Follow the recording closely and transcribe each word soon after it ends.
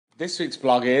This week's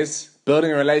blog is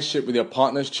Building a Relationship with Your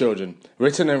Partner's Children,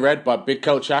 written and read by Big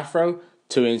Coach Afro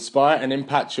to inspire and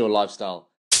impact your lifestyle.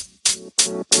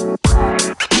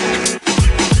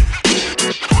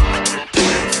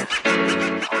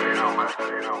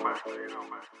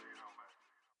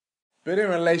 Building a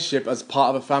relationship as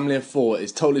part of a family of four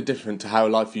is totally different to how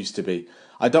life used to be.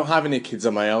 I don't have any kids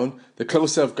of my own. The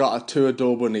closest I've got are two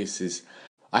adorable nieces.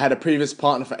 I had a previous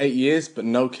partner for 8 years, but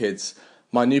no kids.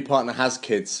 My new partner has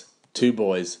kids, 2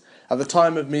 boys. At the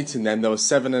time of meeting them, they were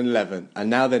 7 and 11, and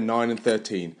now they're 9 and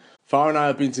 13. Farah and I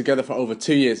have been together for over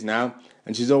 2 years now,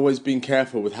 and she's always been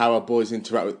careful with how our boys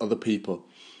interact with other people.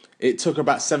 It took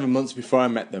about 7 months before I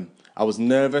met them. I was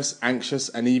nervous, anxious,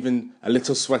 and even a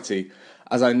little sweaty,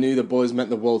 as I knew the boys meant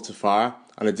the world to Farah,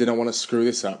 and I didn't want to screw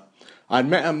this up. I had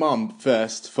met her mum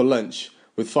first for lunch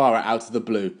with Farah out of the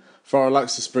blue. Farah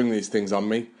likes to spring these things on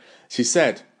me. She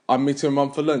said, "I'm meeting her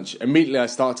mum for lunch." Immediately I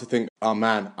started to think, oh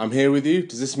man, I'm here with you?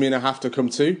 Does this mean I have to come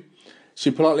too? She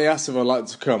politely asked if I'd like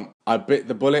to come. I bit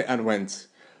the bullet and went.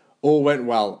 All went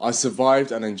well. I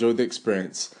survived and enjoyed the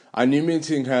experience. I knew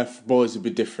meeting her boys would be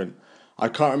different. I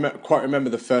can't quite remember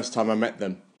the first time I met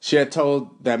them. She had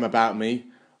told them about me.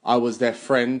 I was their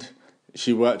friend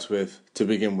she worked with to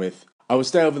begin with. I would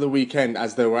stay over the weekend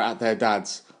as they were at their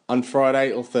dad's. On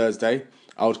Friday or Thursday,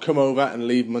 I would come over and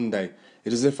leave Monday.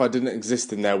 It is as if I didn't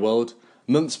exist in their world.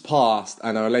 Months passed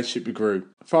and our relationship grew.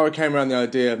 Farah came around the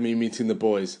idea of me meeting the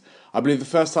boys. I believe the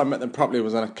first time I met them properly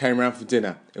was when I came around for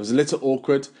dinner. It was a little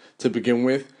awkward to begin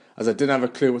with, as I didn't have a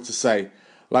clue what to say.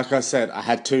 Like I said, I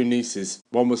had 2 nieces.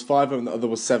 One was 5 and the other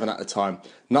was 7 at the time.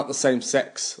 Not the same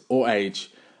sex or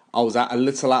age. I was a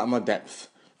little out of my depth.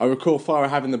 I recall Farah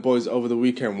having the boys over the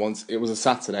weekend once. It was a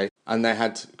Saturday and they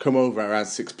had come over around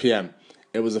 6 p.m.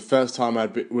 It was the first time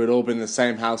we'd all been in the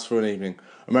same house for an evening.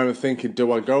 I remember thinking,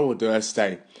 do I go or do I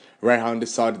stay? Rayhan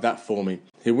decided that for me.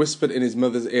 He whispered in his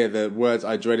mother's ear the words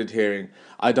I dreaded hearing,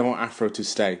 "I don't want Afro to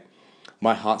stay."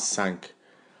 My heart sank.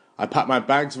 I packed my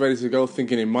bags ready to go,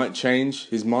 thinking he might change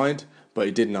his mind, but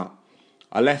he did not.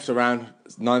 I left around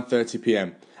 9:30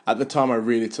 p.m. At the time I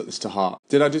really took this to heart.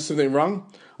 Did I do something wrong?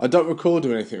 I don't recall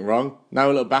doing anything wrong. Now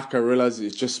I look back I realise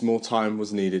it's just more time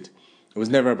was needed. It was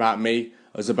never about me.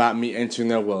 It was about me entering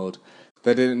their world.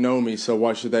 They didn't know me, so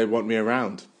why should they want me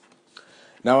around?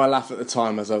 Now I laugh at the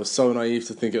time, as I was so naive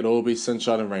to think it'd all be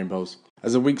sunshine and rainbows.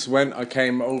 As the weeks went, I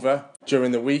came over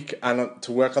during the week and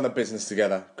to work on the business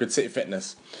together, Grid City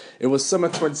Fitness. It was summer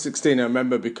 2016, I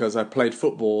remember, because I played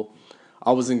football.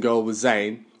 I was in goal with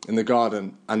Zayn in the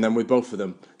garden, and then with both of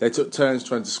them. They took turns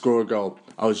trying to score a goal.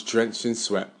 I was drenched in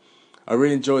sweat. I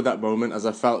really enjoyed that moment, as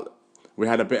I felt we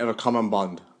had a bit of a common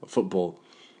bond of football.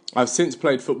 I've since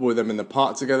played football with them in the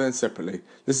park together and separately.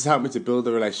 This has helped me to build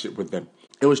a relationship with them.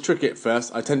 It was tricky at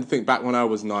first. I tend to think back when I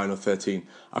was 9 or 13.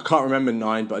 I can't remember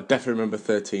 9, but I definitely remember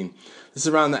 13. This is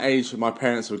around the age when my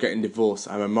parents were getting divorced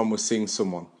and my mum was seeing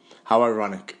someone. How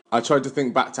ironic. I tried to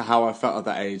think back to how I felt at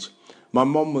that age. My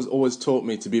mum was always taught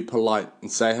me to be polite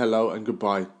and say hello and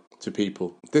goodbye to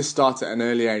people. This started at an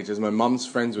early age as my mum's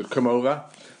friends would come over.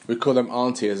 We'd call them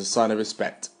auntie as a sign of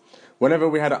respect. Whenever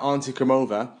we had an auntie come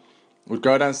over, we'd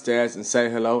go downstairs and say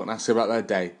hello and ask about their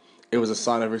day. It was a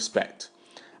sign of respect.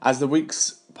 As the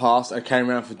weeks passed, I came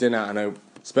around for dinner and I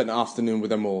spent the afternoon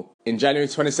with them all. In January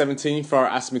 2017,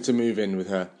 Farah asked me to move in with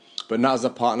her, but not as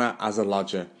a partner, as a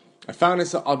lodger. I found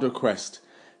this an odd request.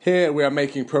 Here we are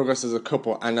making progress as a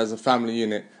couple and as a family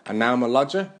unit, and now I'm a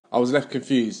lodger? I was left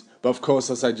confused, but of course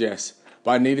I said yes,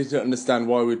 but I needed to understand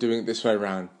why we were doing it this way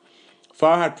around.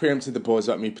 Farah had preempted the boys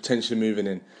about me potentially moving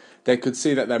in. They could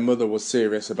see that their mother was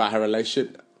serious about her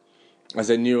relationship, as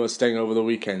they knew I was staying over the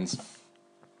weekends.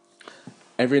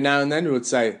 Every now and then we would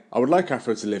say, I would like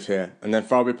Afro to live here, and then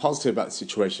Farah would be positive about the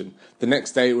situation. The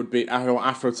next day it would be, I want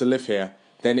Afro to live here.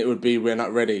 Then it would be, we're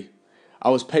not ready. I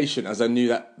was patient as I knew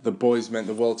that the boys meant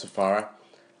the world to Farah,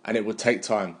 and it would take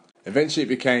time. Eventually it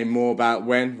became more about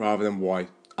when rather than why.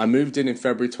 I moved in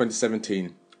February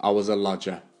 2017. I was a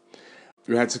lodger.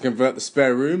 We had to convert the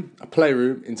spare room, a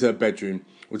playroom, into a bedroom,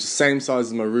 which is the same size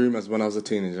as my room as when I was a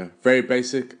teenager. Very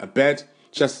basic, a bed,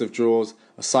 chest of drawers,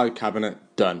 a side cabinet,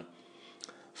 done.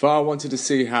 Farah wanted to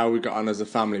see how we got on as a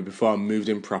family before I moved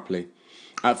in properly.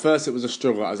 At first it was a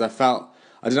struggle, as I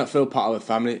did not feel part of a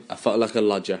family. I felt like a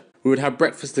lodger. We would have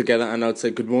breakfast together and I would say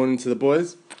good morning to the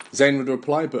boys. Zayn would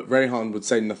reply, but Rayhan would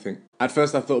say nothing. At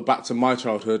first I thought back to my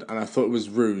childhood and I thought it was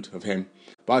rude of him,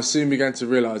 but I soon began to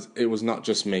realise it was not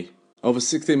just me. Over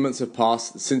 16 months have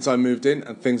passed since I moved in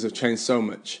and things have changed so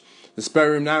much. The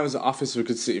spare room now is an office for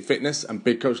Good City Fitness and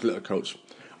Big Coach Little Coach.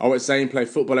 I watch Zayn play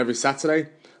football every Saturday,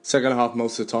 second half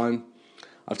most of the time.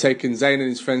 I've taken Zayn and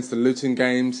his friends to Luton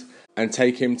games. and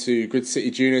take him to Good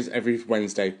City Juniors every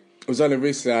Wednesday. It was only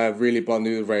recently I really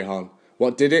bonded with Rayhan.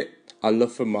 What did it? Our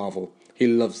love for Marvel. He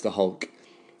loves the Hulk,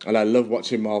 and I love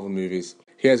watching Marvel movies.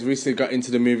 He has recently got into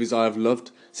the movies I have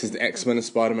loved since the X-Men and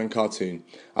Spider-Man cartoon.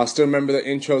 I still remember the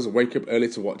intros and wake up early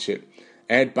to watch it.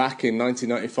 Aired back in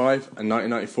 1995 and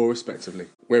 1994 respectively.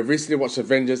 We have recently watched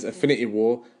Avengers Infinity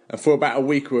War, and for about a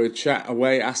week we would chat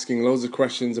away asking loads of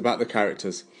questions about the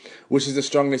characters. Which is the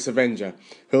strongest Avenger?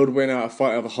 Who would win out a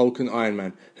fight over Hulk and Iron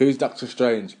Man? Who's Doctor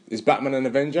Strange? Is Batman an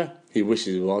Avenger? He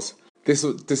wishes he was. This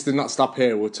did not stop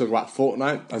here. We'll talk about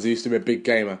Fortnite, as he used to be a big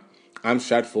gamer.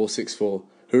 Amstrad464.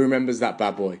 Who remembers that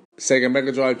bad boy? Sega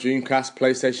Mega Drive, Dreamcast,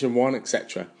 PlayStation 1,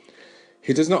 etc.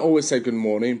 He does not always say good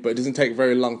morning, but it doesn't take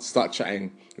very long to start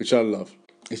chatting, which I love.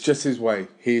 It's just his way.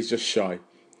 He is just shy.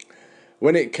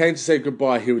 When it came to say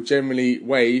goodbye, he would generally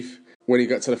wave when he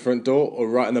got to the front door or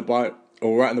write on the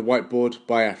whiteboard,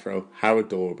 "Bye Afro." How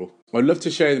adorable. I'd love to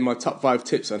share my top 5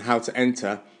 tips on how to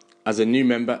enter as a new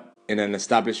member in an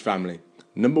established family.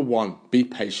 Number 1, be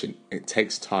patient. It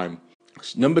takes time.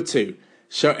 Number 2,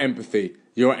 show empathy.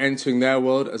 You are entering their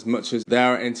world as much as they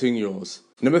are entering yours.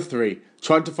 Number 3,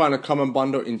 try to find a common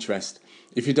bond or interest.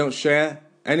 If you don't share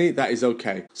any, that is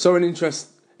okay. Show an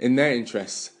interest in their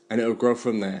interests and it will grow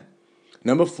from there.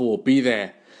 Number 4, be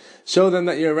there. Show them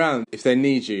that you're around if they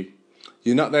need you.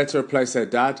 You're not there to replace their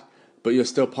dad, but you're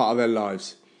still part of their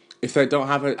lives. If they don't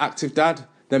have an active dad,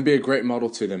 then be a great model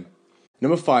to them.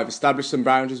 Number 5, establish some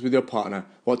boundaries with your partner.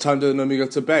 What time do they normally go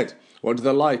to bed? What do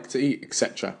they like to eat,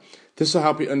 etc. This will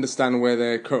help you understand where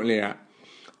they're currently at.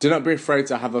 Do not be afraid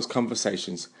to have those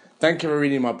conversations. Thank you for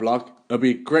reading my blog. It'll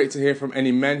be great to hear from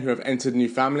any men who have entered new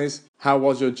families. How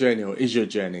was your journey, or is your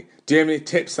journey? Do you have any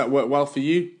tips that work well for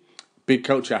you? Big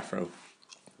Coach Afro,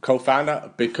 co-founder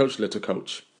of Big Coach Little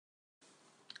Coach.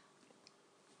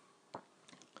 I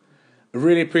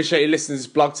really appreciate you listening to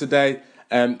this blog today.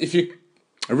 I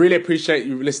really appreciate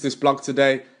you listening to this blog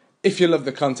today. If you love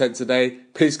the content today,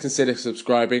 please consider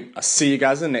subscribing. I'll see you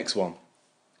guys in the next one.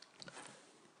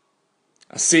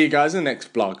 I'll see you guys in the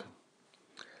next blog.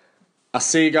 I'll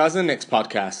see you guys in the next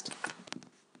podcast.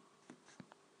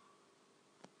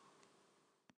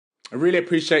 I really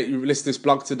appreciate you listening to this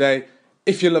blog today.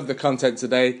 If you love the content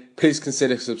today, please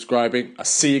consider subscribing. I'll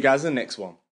see you guys in the next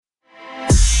one.